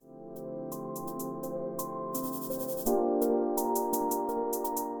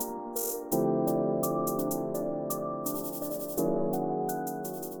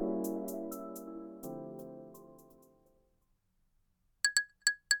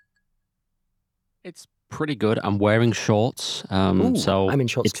It's pretty good. I'm wearing shorts, Ooh, so I'm in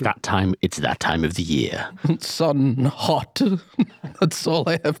shorts it's too. that time. It's that time of the year. Sun hot. That's all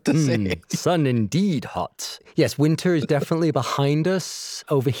I have to say. Sun indeed hot. Yes, winter is definitely behind us.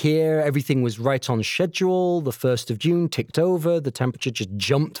 Over here, everything was right on schedule. The 1st of June ticked over. The temperature just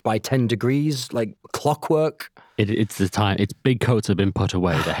jumped by 10 degrees, like clockwork. It's the time. It's big coats have been put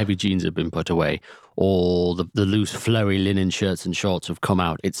away. The heavy jeans have been put away. All the loose, flowy linen shirts and shorts have come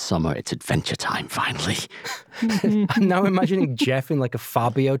out. It's summer. It's adventure time, finally. I'm now imagining Jeff in like a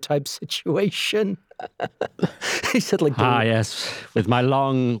Fabio type situation. He said like... Yes. With my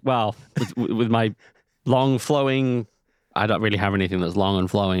long, with my long flowing... I don't really have anything that's long and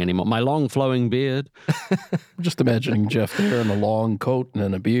flowing anymore. My long flowing beard. I'm just imagining Jeff there in a long coat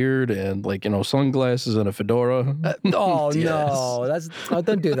and a beard and sunglasses and a fedora. Oh, Yes. no.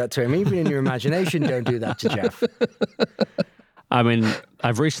 Don't do that to him. Even in your imagination, don't do that to Jeff. I mean,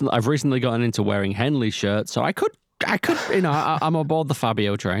 I've recently gotten into wearing Henley shirts, so I could, I'm aboard the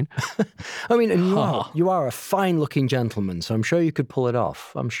Fabio train. I mean, and you are a fine-looking gentleman, so I'm sure you could pull it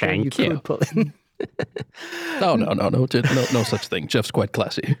off. I'm sure Thank you you. could pull it. No such thing. Jeff's quite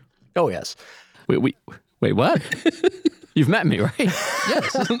classy. Oh, yes. Wait, what? You've met me, right?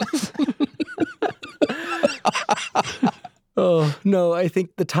 Yes. Oh, no, I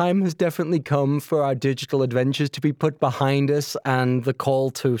think the time has definitely come for our digital adventures to be put behind us, and the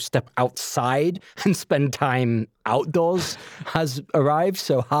call to step outside and spend time outdoors has arrived.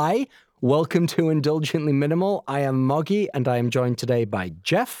 So, hi, welcome to Indulgently Minimal. I am Moggy, and I am joined today by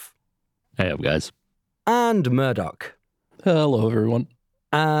Jeff. Hey up, guys. And Murdoch. Hello, everyone.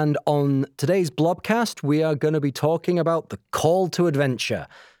 And on today's Blobcast, we are going to be talking about the call to adventure,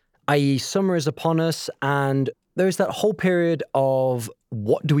 i.e. summer is upon us, and there's that whole period of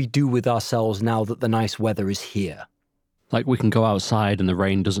what do we do with ourselves now that the nice weather is here? Like, we can go outside and the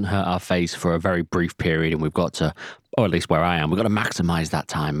rain doesn't hurt our face for a very brief period, and we've got to, or at least where I am, we've got to maximize that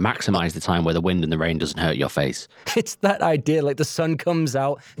time. Maximize the time where the wind and the rain doesn't hurt your face. It's that idea, like the sun comes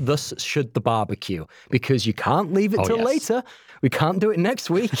out, thus should the barbecue, because you can't leave it till yes. later. We can't do it next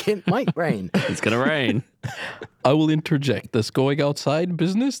week. It might rain. It's going to rain. I will interject. This going outside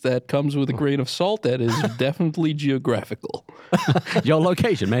business, that comes with a grain of salt. That is definitely geographical. Your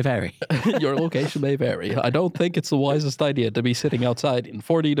location may vary. Your location may vary. I don't think it's the wisest idea to be sitting outside in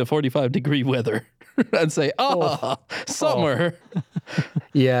 40 to 45 degree weather and say, summer.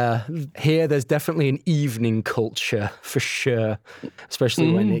 Yeah, here there's definitely an evening culture for sure,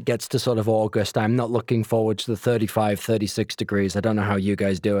 especially when it gets to sort of August. I'm not looking forward to the 35, 36 degrees. I don't know how you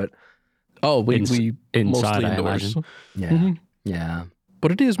guys do it. Oh, we inside, mostly I indoors. imagine. Yeah.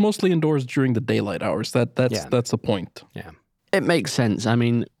 But it is mostly indoors during the daylight hours. That's the point. Yeah. It makes sense. I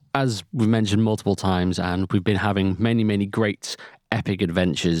mean, as we've mentioned multiple times, and we've been having many, many great epic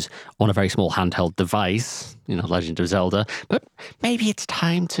adventures on a very small handheld device, Legend of Zelda. But maybe it's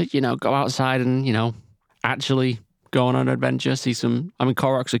time to, go outside and, actually go on an adventure, see some,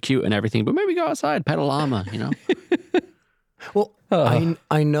 Koroks are cute and everything, but maybe go outside, pedal armor, Well,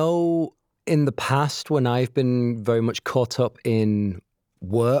 I know in the past when I've been very much caught up in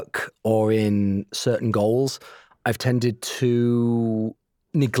work or in certain goals, I've tended to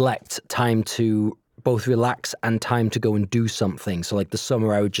neglect time to both relax and time to go and do something. So like the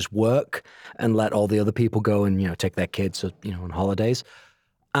summer, I would just work and let all the other people go and, take their kids, on holidays.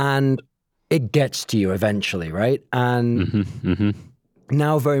 And it gets to you eventually, right? And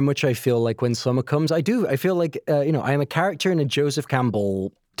now very much I feel like when summer comes, I feel like, I am a character in a Joseph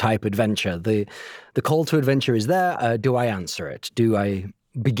Campbell type adventure. The call to adventure is there. Do I answer it? Do I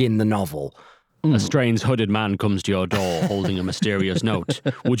begin the novel? A strange hooded man comes to your door holding a mysterious note.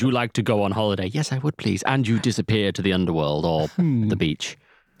 Would you like to go on holiday? Yes, I would, please. And you disappear to the underworld or the beach.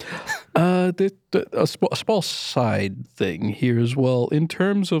 A small side thing here as well. In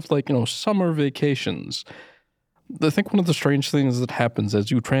terms of summer vacations, I think one of the strange things that happens as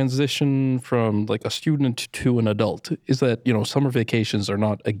you transition from a student to an adult is that, summer vacations are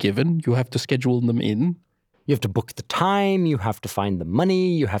not a given. You have to schedule them in. You have to book the time, you have to find the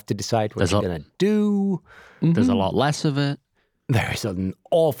money, you have to decide what you're going to do. There's a lot less of it. There's an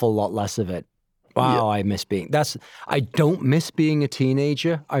awful lot less of it. Wow, yeah. I don't miss being a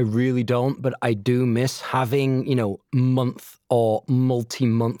teenager. I really don't, but I do miss having, month or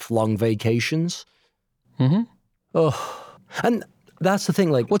multi-month long vacations. Oh, and that's the thing,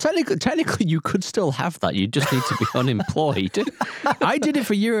 Well, technically, you could still have that. You just need to be unemployed. I did it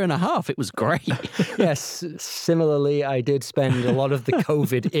for a year and a half. It was great. Yes. Similarly, I did spend a lot of the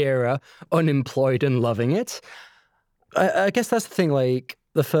COVID era unemployed and loving it. I guess that's the thing,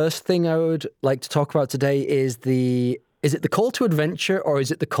 the first thing I would like to talk about today is the is it the call to adventure or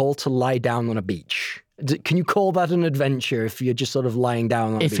is it the call to lie down on a beach? Can you call that an adventure if you're just sort of lying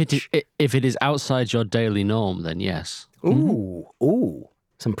down on a beach? If it is outside your daily norm, then yes. Ooh,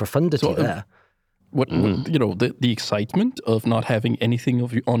 some profundity there. What the excitement of not having anything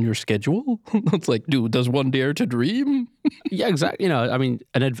on your schedule? It's like, dude, does one dare to dream? Yeah, exactly. I mean,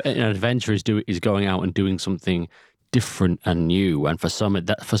 an adventure is going out and doing something different and new. And for some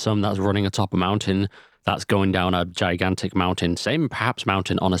that's running atop a mountain. That's going down a gigantic mountain, same perhaps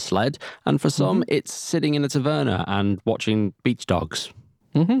mountain on a sled. And for some, it's sitting in a taverna and watching beach dogs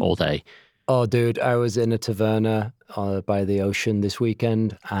all day. Oh, dude, I was in a taverna by the ocean this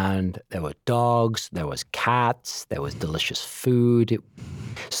weekend, and there were dogs, there was cats, there was delicious food.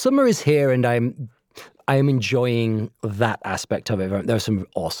 Summer is here, and I am enjoying that aspect of it. There are some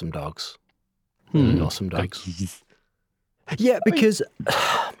awesome dogs. Really awesome dogs. Yeah, because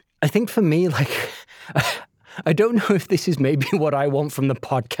I think for me, I don't know if this is maybe what I want from the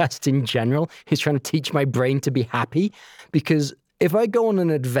podcast in general, is trying to teach my brain to be happy, because if I go on an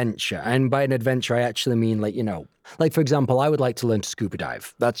adventure, and by an adventure I actually mean like for example, I would like to learn to scuba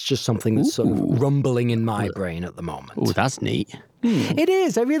dive. That's just something that's sort of rumbling in my brain at the moment. Oh, that's neat. It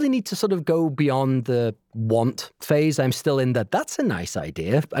is. I really need to sort of go beyond the want phase. I'm still in that's a nice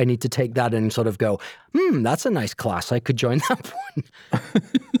idea. I need to take that and sort of go, that's a nice class. I could join that one.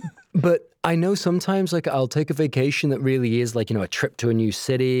 But I know sometimes I'll take a vacation that really is a trip to a new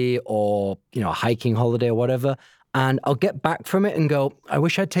city or, a hiking holiday or whatever. And I'll get back from it and go, I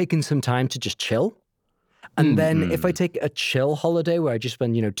wish I'd taken some time to just chill. And then if I take a chill holiday where I just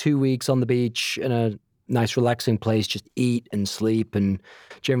spend, 2 weeks on the beach in a nice relaxing place, just eat and sleep and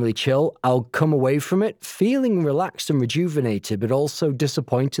generally chill, I'll come away from it feeling relaxed and rejuvenated, but also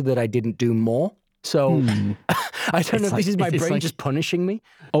disappointed that I didn't do more. So I don't know if this is my brain just punishing me.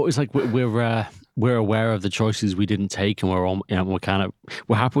 Oh, it's like we're aware of the choices we didn't take, and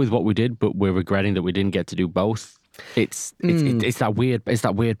we're happy with what we did, but we're regretting that we didn't get to do both. It's that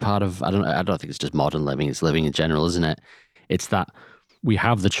weird part of I don't think it's just modern living. It's living in general, isn't it? It's that we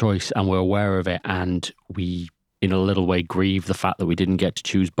have the choice and we're aware of it, and we in a little way grieve the fact that we didn't get to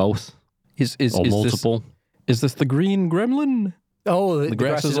choose both or multiple. Is this the green gremlin? Oh, the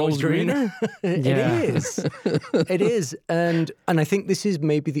grass is always greener. It is. It is. And I think this is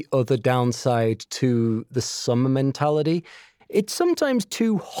maybe the other downside to the summer mentality. It's sometimes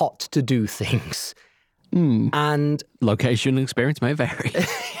too hot to do things. And location and experience may vary.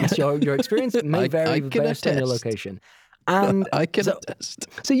 Yes, your experience may vary based on your location. And I can attest.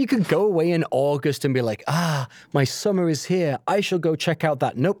 So you could go away in August and be like, my summer is here. I shall go check out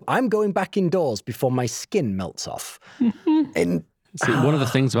that. Nope, I'm going back indoors before my skin melts off. And see, one of the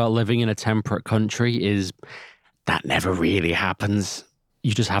things about living in a temperate country is that never really happens.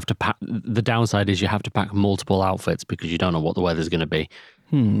 You just have to pack. The downside is you have to pack multiple outfits because you don't know what the weather's going to be.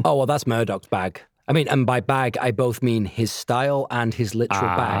 Oh, well, that's Murdoch's bag. I mean, and by bag, I both mean his style and his literal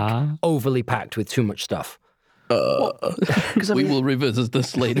bag, overly packed with too much stuff. We will revisit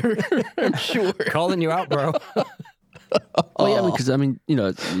this later, I'm sure. Calling you out, bro. Oh yeah, because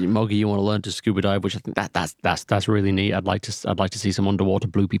Moggy, you want to learn to scuba dive, which I think that's really neat. I'd like to see some underwater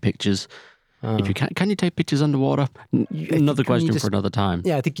bloopy pictures. If you can you take pictures underwater? Another question for another time.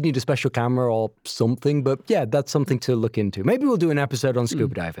 Yeah, I think you need a special camera or something. But yeah, that's something to look into. Maybe we'll do an episode on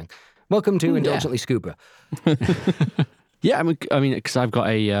scuba diving. Welcome to Indulgently Scuba. Yeah, I mean, because I've got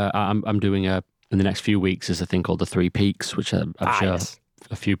I'm doing in the next few weeks is a thing called the Three Peaks, which I'm sure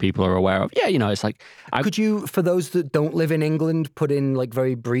a few people are aware of. Yeah, it's like... Could you, for those that don't live in England, put in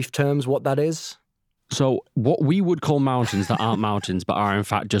very brief terms what that is? So what we would call mountains that aren't mountains, but are in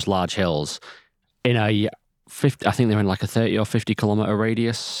fact just large hills, I think they're in a 30 or 50 kilometer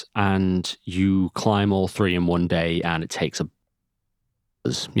radius, and you climb all three in one day, and it takes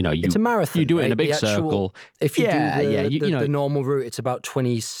it's a marathon. You do it in a big circle. If you do the normal route, it's about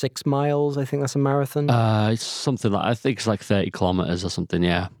 26 miles. I think that's a marathon. It's something I think it's 30 kilometers or something.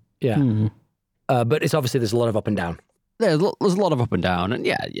 Yeah. Yeah. But it's obviously there's a lot of up and down. There's a lot of up and down, and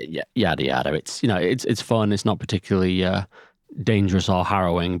yada yada. It's it's fun. It's not particularly dangerous or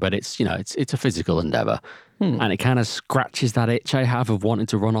harrowing, but it's a physical endeavor, and it kind of scratches that itch I have of wanting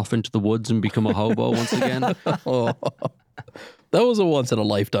to run off into the woods and become a hobo once again. That was a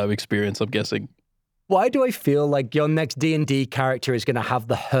once-in-a-lifetime experience, I'm guessing. Why do I feel like your next D&D character is going to have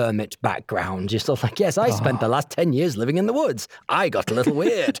the hermit background? Just yes, I spent the last 10 years living in the woods. I got a little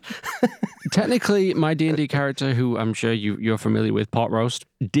weird. Technically, my D&D character, who I'm sure you're familiar with, Pot Roast,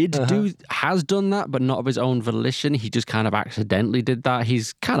 has done that, but not of his own volition. He just kind of accidentally did that.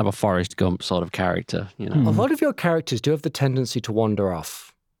 He's kind of a Forrest Gump sort of character, A lot of your characters do have the tendency to wander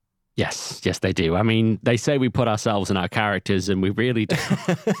off. Yes, they do. I mean, they say we put ourselves in our characters, and we really do.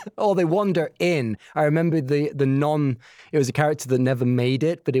 Oh, they wander in. I remember it was a character that never made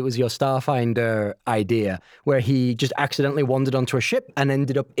it, but it was your Starfinder idea, where he just accidentally wandered onto a ship and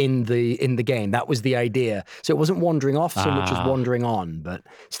ended up in the game. That was the idea. So it wasn't wandering off so much as wandering on, but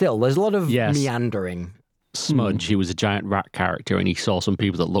still, there's a lot of meandering. Smudge, he was a giant rat character, and he saw some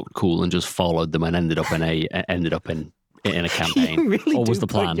people that looked cool and just followed them and ended up in a campaign. You really What was do the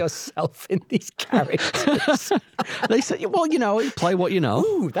plan? put yourself in these characters. They said, well, play what you know.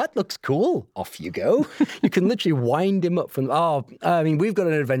 Ooh, that looks cool. Off you go. You can literally wind him up from. Oh, I mean, we've got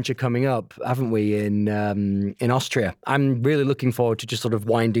an adventure coming up, haven't we? In Austria. I'm really looking forward to just sort of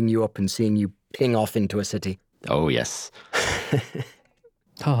winding you up and seeing you ping off into a city. Oh yes.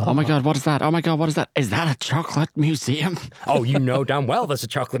 Oh my God, what is that? Oh my God, what is that? Is that a chocolate museum? Oh, you know damn well there's a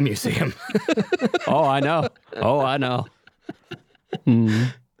chocolate museum. Oh, I know.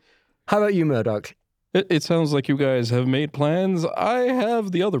 How about you, Murdoch? It sounds like you guys have made plans. I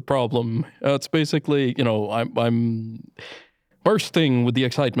have the other problem. It's basically, I'm bursting with the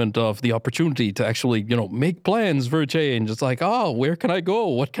excitement of the opportunity to actually, make plans for a change. It's like, where can I go?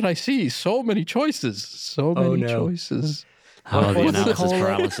 What can I see? So many choices. Choices. Oh, the analysis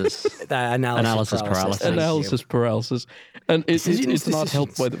paralysis. Analysis paralysis. Analysis paralysis. And it's not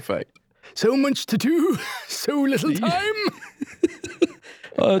helped by the fact. So much to do, so little time.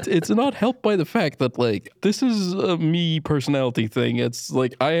 It's not helped by the fact that, this is a me personality thing. It's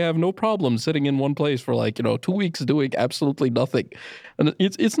like I have no problem sitting in one place for 2 weeks doing absolutely nothing. And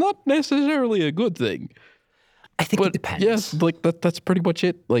it's not necessarily a good thing. I think it depends. Yes, that's pretty much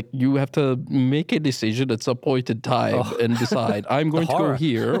it. You have to make a decision at some point in time and decide, I'm going to go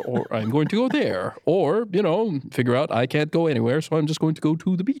here or I'm going to go there. Or, figure out I can't go anywhere, so I'm just going to go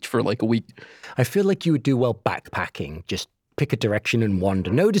to the beach for a week. I feel like you would do well backpacking. Just pick a direction and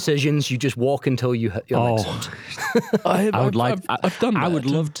wander. No decisions. You just walk until your legs hurt. I've done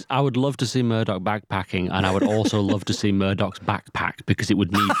that. I would love to see Murdoch backpacking, and I would also love to see Murdoch's backpack because it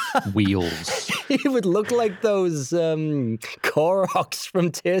would need wheels. It would look like those Koroks from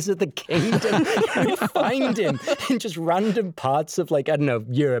Tears of the Kingdom. You'd find him in just random parts of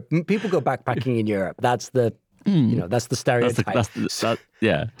Europe. People go backpacking in Europe. That's the that's the stereotype.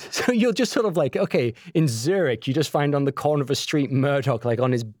 Yeah. So you'll just sort of okay, in Zurich, you just find on the corner of a street Murdoch,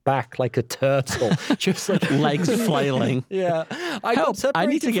 on his back like a turtle, just legs flailing. Yeah. Help! I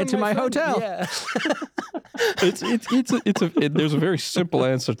need to get to my hotel. Yeah. There's a very simple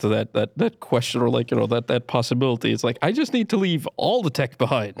answer to that question or that possibility. It's I just need to leave all the tech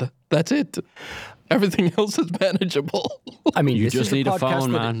behind. That's it. Everything else is manageable. I mean, you just need a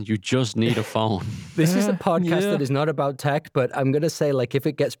phone, man. You just need a phone. This is a podcast that is not about tech, but I'm going to say, if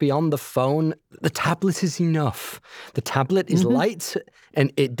it gets beyond the phone, the tablet is enough. The tablet is light,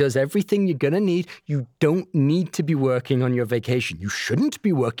 and it does everything you're going to need. You don't need to be working on your vacation. You shouldn't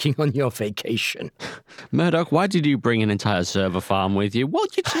be working on your vacation. Murdoch, why did you bring an entire server farm with you? Well,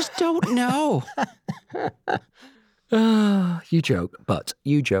 you just don't know. You joke, but.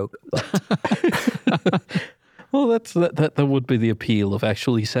 Well, that would be the appeal of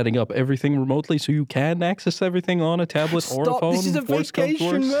actually setting up everything remotely so you can access everything on a tablet or a phone. This is a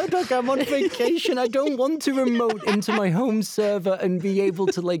vacation, Murdoch. I'm on vacation. I don't want to remote into my home server and be able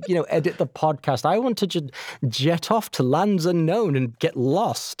to, edit the podcast. I want to just jet off to lands unknown and get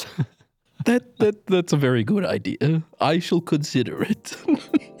lost. That's a very good idea. I shall consider it.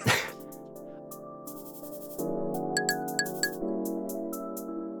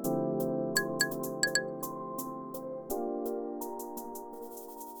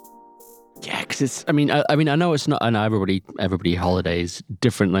 I know it's not, and everybody holidays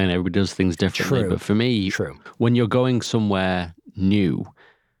differently and everybody does things differently. True. But for me, when you're going somewhere new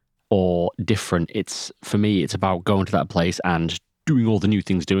or different, it's about going to that place and doing all the new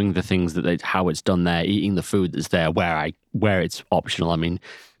things, doing the things how it's done there, eating the food that's there, where it's optional. I mean,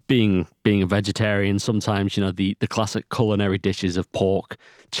 being a vegetarian, sometimes the classic culinary dishes of pork,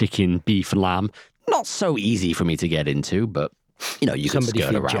 chicken, beef, and lamb, not so easy for me to get into, but you can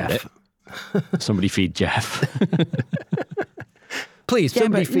skirt around it. Somebody feed Jeff. Please,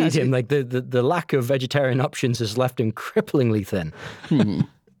 somebody feed him. The lack of vegetarian options has left him cripplingly thin.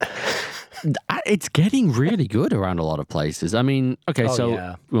 It's getting really good around a lot of places. I mean,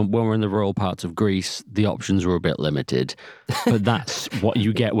 when we're in the rural parts of Greece, the options were a bit limited, but that's what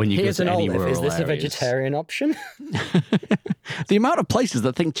you get when you go to any rural areas. Is this a vegetarian option? The amount of places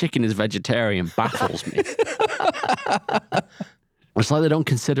that think chicken is vegetarian baffles me. It's like they don't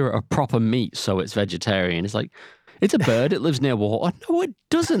consider it a proper meat, so it's vegetarian. It's like, it's a bird, it lives near water. No, it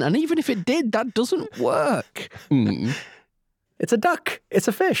doesn't. And even if it did, that doesn't work. It's a duck. It's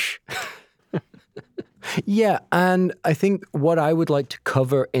a fish. Yeah, and I think what I would like to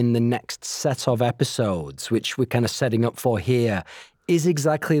cover in the next set of episodes, which we're kind of setting up for here, is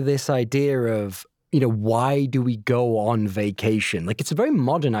exactly this idea of, why do we go on vacation? Like, it's a very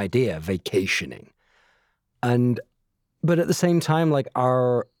modern idea, vacationing. But at the same time, like,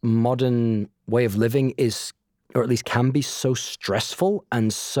 our modern way of living is, or at least can be, so stressful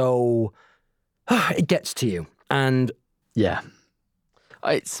and so, it gets to you. And yeah,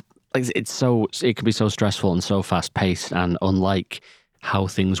 it can be so stressful and so fast paced, and unlike how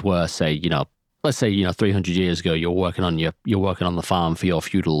things were, say, let's say 300 years ago, you're working on the farm for your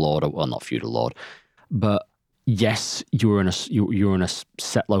feudal lord, or well, not feudal lord, but yes, you were in a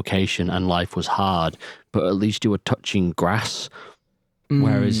set location and life was hard, but at least you were touching grass.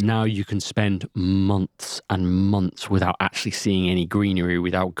 Whereas now you can spend months and months without actually seeing any greenery,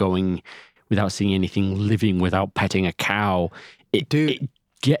 without seeing anything living, without petting a cow. It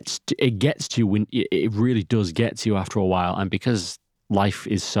gets to you when it really does get to you after a while. And because life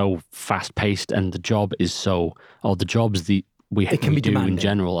is so fast paced and the jobs we do demanding in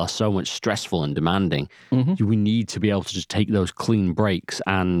general are so much stressful and demanding, we need to be able to just take those clean breaks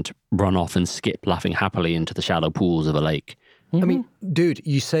and run off and skip laughing happily into the shallow pools of a lake. I mean, dude,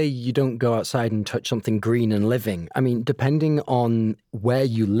 you say you don't go outside and touch something green and living. I mean, depending on where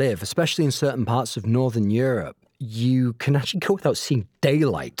you live, especially in certain parts of Northern Europe, you can actually go without seeing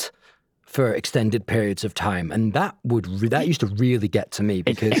daylight for extended periods of time. And that used to really get to me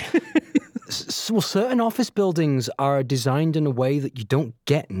because certain office buildings are designed in a way that you don't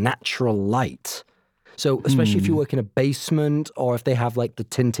get natural light. So especially if you work in a basement, or if they have like the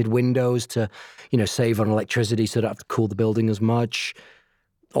tinted windows to, save on electricity so they don't have to cool the building as much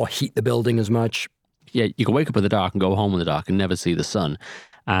or heat the building as much. Yeah, you can wake up in the dark and go home in the dark and never see the sun.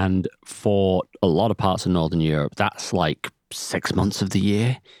 And for a lot of parts of Northern Europe, that's like 6 months of the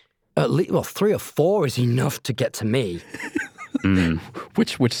year. At least, 3 or 4 is enough to get to me.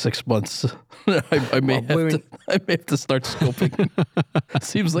 Which 6 months? I may have to start scoping.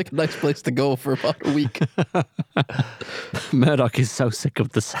 Seems like a nice place to go for about a week. Murdoch is so sick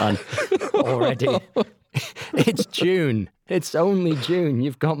of the sun already. It's June. It's only June.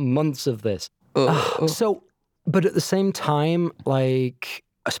 You've got months of this. But at the same time, like,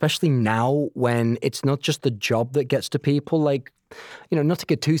 especially now when it's not just the job that gets to people, like, not to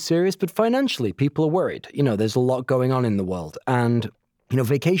get too serious, but financially, people are worried. There's a lot going on in the world. And,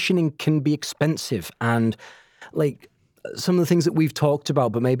 vacationing can be expensive. And, like, some of the things that we've talked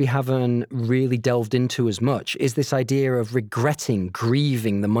about, but maybe haven't really delved into as much, is this idea of regretting,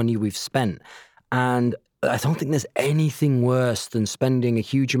 grieving the money we've spent. And I don't think there's anything worse than spending a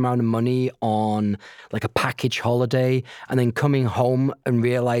huge amount of money on, like, a package holiday and then coming home and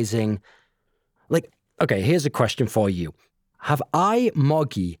realizing, like, okay, here's a question for you. Have I,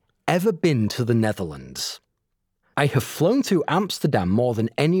 Moggy, ever been to the Netherlands? I have flown through Amsterdam more than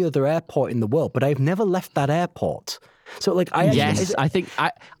any other airport in the world, but I've never left that airport. So, like, I think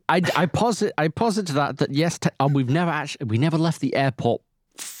I posit to that yes, we never left the airport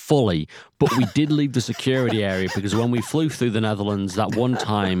fully, but we did leave the security area because when we flew through the Netherlands that one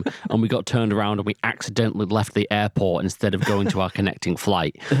time and we got turned around and we accidentally left the airport instead of going to our connecting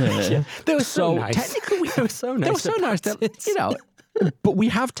flight. Yeah. They were so nice. Technically, they were so nice. That, but we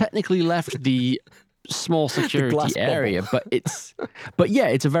have technically left the small security area. But it's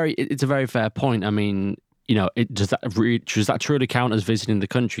a very fair point. I mean, does that truly count as visiting the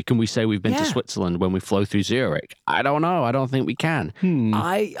country? Can we say we've been to Switzerland when we flow through Zurich? I don't know. I don't think we can.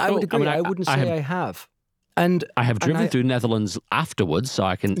 I would agree. I wouldn't say I have. And I have driven through Netherlands afterwards, so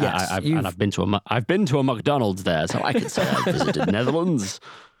I can. Yes, I've been to a McDonald's there, so I can say I visited Netherlands.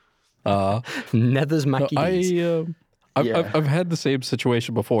 Nether's Mackies. I've had the same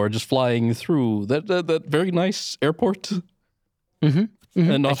situation before, just flying through that very nice airport.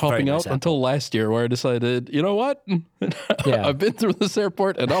 And not hopping out until last year, where I decided, you know what? I've been through this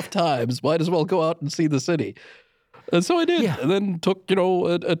airport enough times. Might as well go out and see the city. And so I did. Yeah. And then took,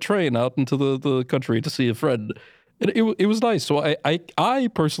 a train out into the country to see a friend. And it was nice. So I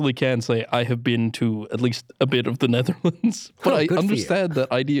personally can say I have been to at least a bit of the Netherlands. But I understand that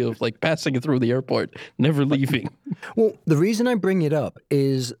idea of, like, passing through the airport, never leaving. Well, the reason I bring it up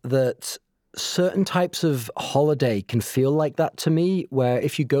is that certain types of holiday can feel like that to me, where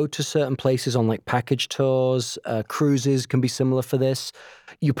if you go to certain places on, like, package tours, cruises can be similar for this.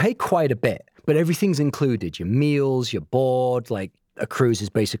 You pay quite a bit, but everything's included. Your meals, your board, like, a cruise is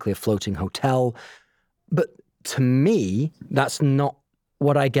basically a floating hotel. But to me, that's not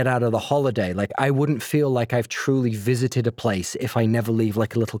what I get out of the holiday. Like, I wouldn't feel like I've truly visited a place if I never leave,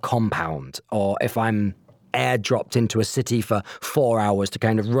 like, a little compound, or if I'm airdropped into a city for 4 hours to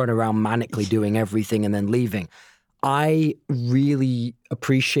kind of run around manically doing everything and then leaving. I really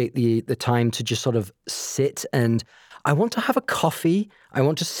appreciate the time to just sort of sit, and I want to have a coffee. I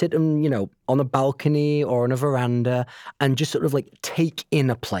want to sit and, on a balcony or on a veranda and just sort of like take in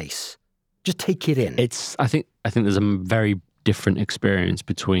a place. Just take it in. I think there's a very different experience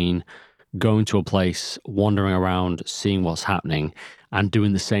between going to a place, wandering around, seeing what's happening, and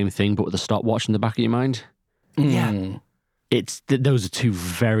doing the same thing but with a stopwatch in the back of your mind. Yeah. Those are two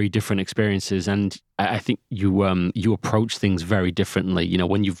very different experiences, and I think you approach things very differently.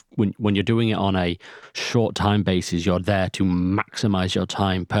 When you're doing it on a short time basis, you're there to maximize your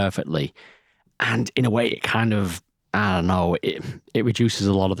time perfectly, and in a way, it kind of, I don't know, it reduces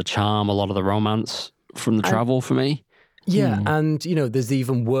a lot of the charm, a lot of the romance from the travel for me. Yeah, and there's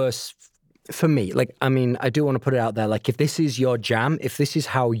even worse for me. Like, I mean, I do want to put it out there. Like, if this is your jam, if this is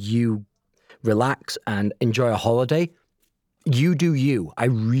how you relax and enjoy a holiday, you do you. I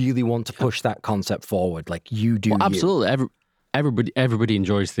really want to push that concept forward. Like, you do you. Absolutely. Everybody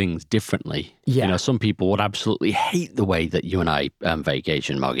enjoys things differently. Yeah. Some people would absolutely hate the way that you and I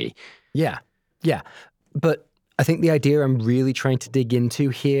vacation, Moggy. Yeah. Yeah. But I think the idea I'm really trying to dig into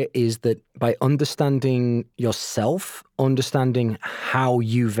here is that by understanding yourself, understanding how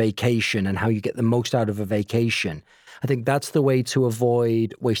you vacation and how you get the most out of a vacation, I think that's the way to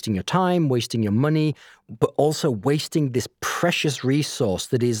avoid wasting your time, wasting your money, but also wasting this precious resource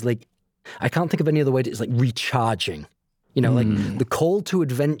that is like, I can't think of any other way it's like recharging. Like the call to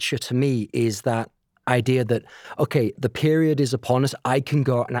adventure to me is that idea that, okay, the period is upon us. I can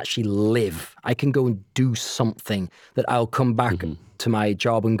go out and actually live. I can go and do something that I'll come back to my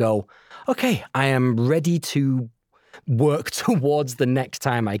job and go, okay, I am ready to work towards the next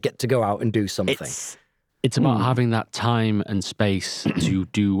time I get to go out and do something. It's about having that time and space to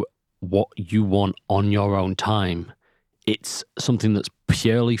do what you want on your own time. It's something that's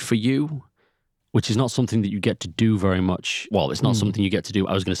purely for you, which is not something that you get to do very much. Well, it's not something you get to do,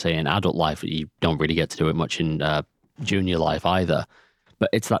 I was going to say, in adult life. You don't really get to do it much in junior life either. But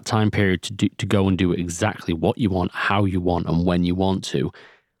it's that time period to go and do exactly what you want, how you want, and when you want to.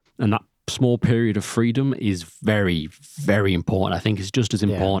 And that small period of freedom is very, very important. I think it's just as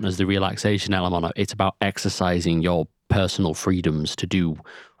important as the relaxation element. It's about exercising your personal freedoms to do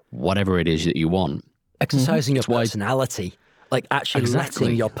whatever it is that you want. Exercising your personality. Like actually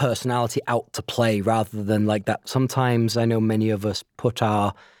letting your personality out to play rather than like that. Sometimes I know many of us put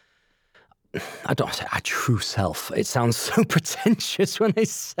I don't want to say our true self. It sounds so pretentious when I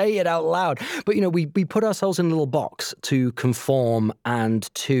say it out loud. But, we put ourselves in a little box to conform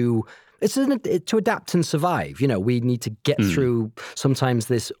and to adapt and survive. We need to get through sometimes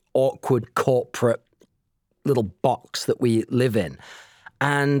this awkward corporate little box that we live in.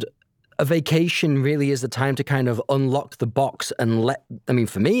 And a vacation really is the time to kind of unlock the box and let the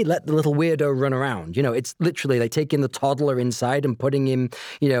little weirdo run around. It's literally like taking the toddler inside and putting him,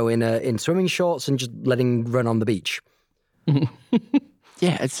 in swimming shorts and just letting him run on the beach.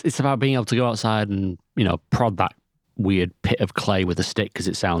 Yeah, it's about being able to go outside and, prod that weird pit of clay with a stick because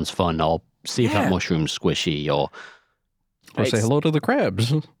it sounds fun, or see if that mushroom's squishy, or say hello to the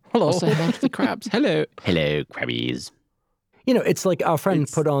crabs. Hello. Or say hello to the crabs. Hello, crabbies. It's like our friend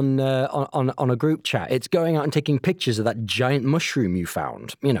put on a group chat. It's going out and taking pictures of that giant mushroom you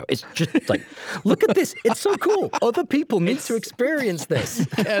found. It's just like, look at this. It's so cool. Other people need to experience this.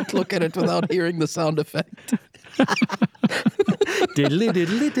 Can't look at it without hearing the sound effect. Diddly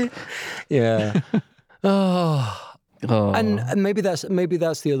diddly diddly. Yeah. Oh. And maybe that's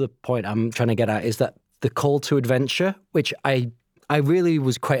the other point I'm trying to get at, is that the call to adventure, which I really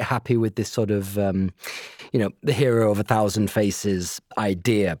was quite happy with this sort of, the hero of 1,000 faces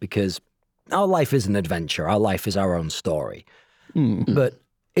idea, because our life is an adventure. Our life is our own story. But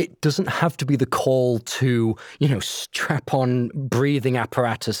it doesn't have to be the call to, strap on breathing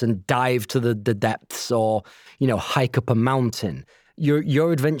apparatus and dive to the depths, or, hike up a mountain.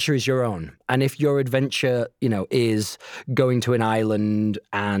 Your adventure is your own. And if your adventure, is going to an island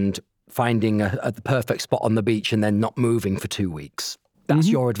and finding the perfect spot on the beach and then not moving for 2 weeks, that's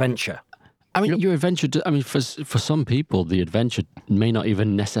your adventure. I mean, your adventure, for some people, the adventure may not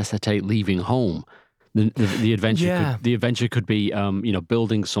even necessitate leaving home. The adventure could be,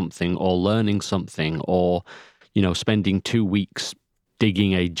 building something or learning something, or, spending 2 weeks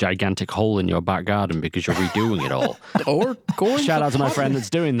digging a gigantic hole in your back garden because you're redoing it all. Or going Shout out to my friend that's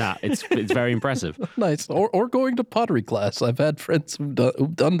doing that. It's very impressive. Nice. Or going to pottery class. I've had friends who've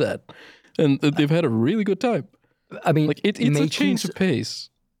done that, and they've had a really good time. I mean, it's a change of pace.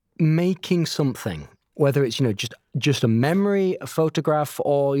 Making something, whether it's just a memory, a photograph,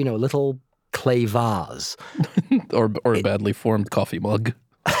 or a little clay vase. or a badly formed coffee mug.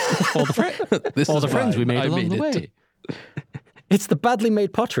 All the friends we made along the way. It's the badly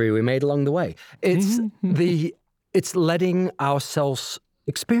made pottery we made along the way. It's letting ourselves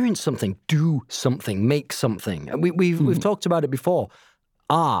experience something, do something, make something. And we've talked about it before.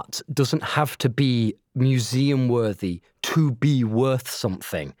 Art doesn't have to be museum worthy to be worth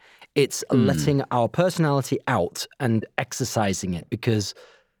something. It's letting our personality out and exercising it because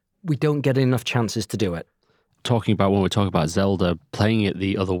we don't get enough chances to do it. When we're talking about Zelda, playing it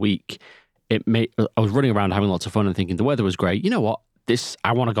the other week, I was running around having lots of fun and thinking the weather was great. You know what?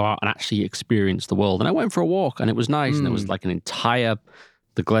 I want to go out and actually experience the world. And I went for a walk and it was nice. And it was like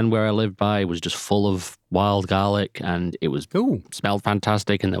the glen where I lived by was just full of wild garlic and it was smelled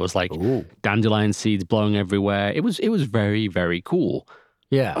fantastic. And there was like dandelion seeds blowing everywhere. It was very, very cool.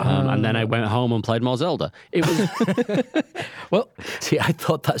 Yeah. And then I went home and played more Zelda. It was... Well, see, I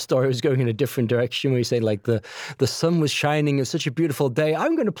thought that story was going in a different direction where you say like the sun was shining. It was such a beautiful day.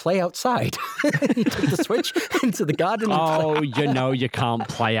 I'm going to play outside. You took the Switch into the garden. You can't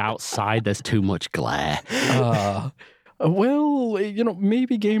play outside. There's too much glare. Well,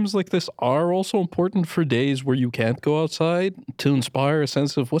 maybe games like this are also important for days where you can't go outside to inspire a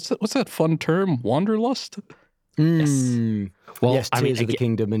sense of, what's that fun term? Wanderlust? Yes. Well, yes, Tears of the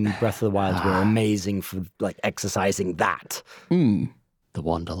Kingdom and Breath of the Wild were amazing for like exercising that. The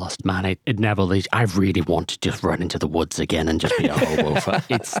Wanderlust, man, it never leaves. I really want to just run into the woods again and just be a hobo.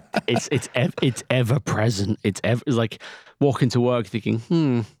 It's ever present. It's like walking to work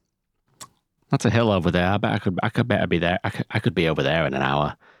thinking, that's a hill over there. I bet I could better be there. I could be over there in an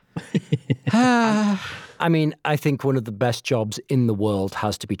hour. I mean, I think one of the best jobs in the world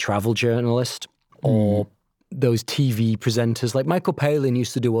has to be travel journalist or those TV presenters. Like Michael Palin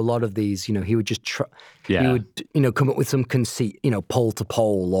used to do a lot of these. He would just he would come up with some conceit, pole to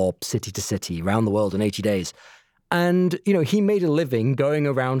pole or city to city around the world in 80 days. And, he made a living going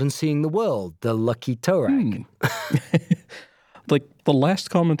around and seeing the world, the lucky Torag. Like the last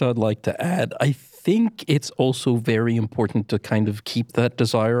comment I'd like to add, I think it's also very important to kind of keep that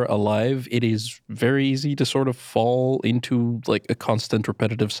desire alive. It is very easy to sort of fall into like a constant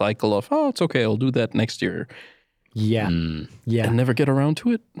repetitive cycle of, it's okay, I'll do that next year. Yeah. Yeah. And never get around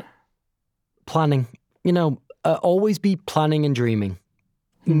to it. Planning, always be planning and dreaming.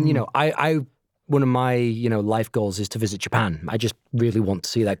 I one of my, life goals is to visit Japan. I just really want to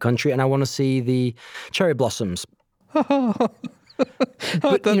see that country and I want to see the cherry blossoms.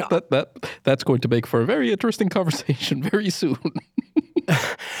 But, that's going to make for a very interesting conversation very soon.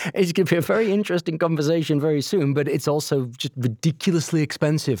 It's going to be a very interesting conversation very soon, but it's also just ridiculously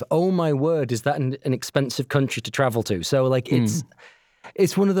expensive. Oh my word, is that an expensive country to travel to? So like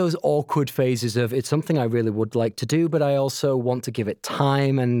it's one of those awkward phases of it's something I really would like to do, but I also want to give it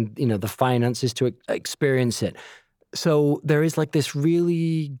time and, the finances to experience it. So there is like this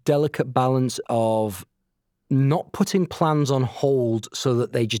really delicate balance of not putting plans on hold so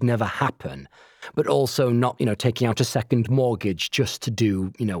that they just never happen, but also not, taking out a second mortgage just to do,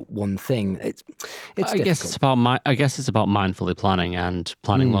 one thing. It's I guess it's about mindfully planning and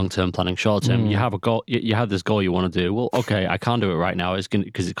planning long term, planning short term. You have a goal. You have this goal you want to do. Well, okay, I can't do it right now. It's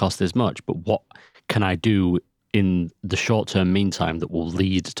because it costs this much. But what can I do in the short term meantime that will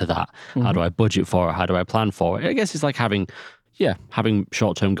lead to that? How do I budget for it? How do I plan for it? I guess it's like having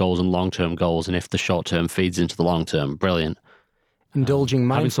short-term goals and long-term goals, and if the short-term feeds into the long-term, brilliant. Indulging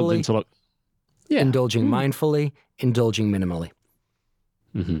mindfully. Having something to look... Indulging mindfully, indulging minimally.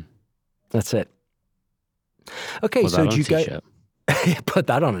 That's it. Okay, so do you guys... Put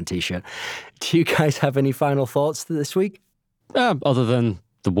that on a t-shirt. Do you guys have any final thoughts this week? Other than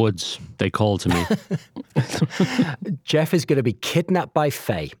the woods, they call to me. Jeff is going to be kidnapped by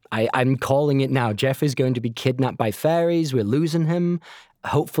Fae. I'm calling it now. Jeff is going to be kidnapped by fairies. We're losing him.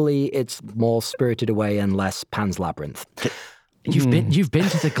 Hopefully it's more Spirited Away and less Pan's Labyrinth. You've been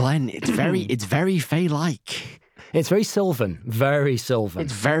to the Glen. It's very Fae-like. It's very Sylvan. Very Sylvan.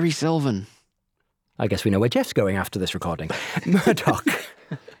 It's very Sylvan. I guess we know where Jeff's going after this recording. Murdoch.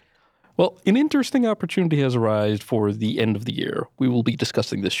 Well, an interesting opportunity has arisen for the end of the year. We will be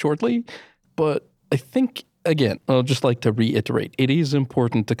discussing this shortly, but I think, again, I'll just like to reiterate, it is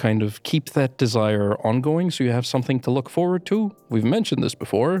important to kind of keep that desire ongoing so you have something to look forward to. We've mentioned this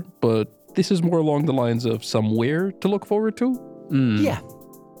before, but this is more along the lines of somewhere to look forward to. Yeah.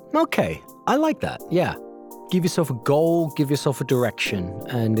 Okay. I like that. Yeah. Give yourself a goal, give yourself a direction,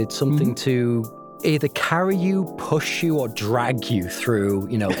 and it's something to either carry you, push you, or drag you through,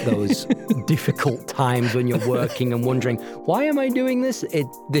 those difficult times when you're working and wondering, why am I doing this?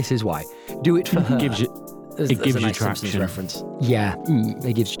 This is why. Do it for her. It gives a you nice Simpsons traction. reference. Yeah,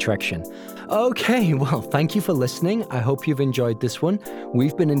 it gives you traction. Okay, well, thank you for listening. I hope you've enjoyed this one.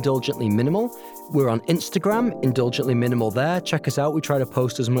 We've been Indulgently Minimal. We're on Instagram, Indulgently Minimal there. Check us out. We try to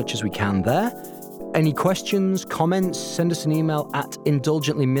post as much as we can there. Any questions, comments, send us an email at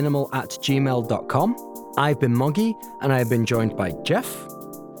indulgentlyminimal@gmail.com. I've been Moggy, and I've been joined by Jeff.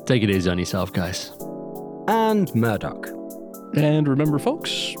 Take it easy on yourself, guys. And Murdoch. And remember,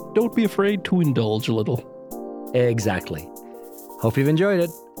 folks, don't be afraid to indulge a little. Exactly. Hope you've enjoyed it.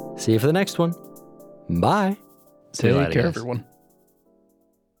 See you for the next one. Bye. See you Take later, care, guys. everyone.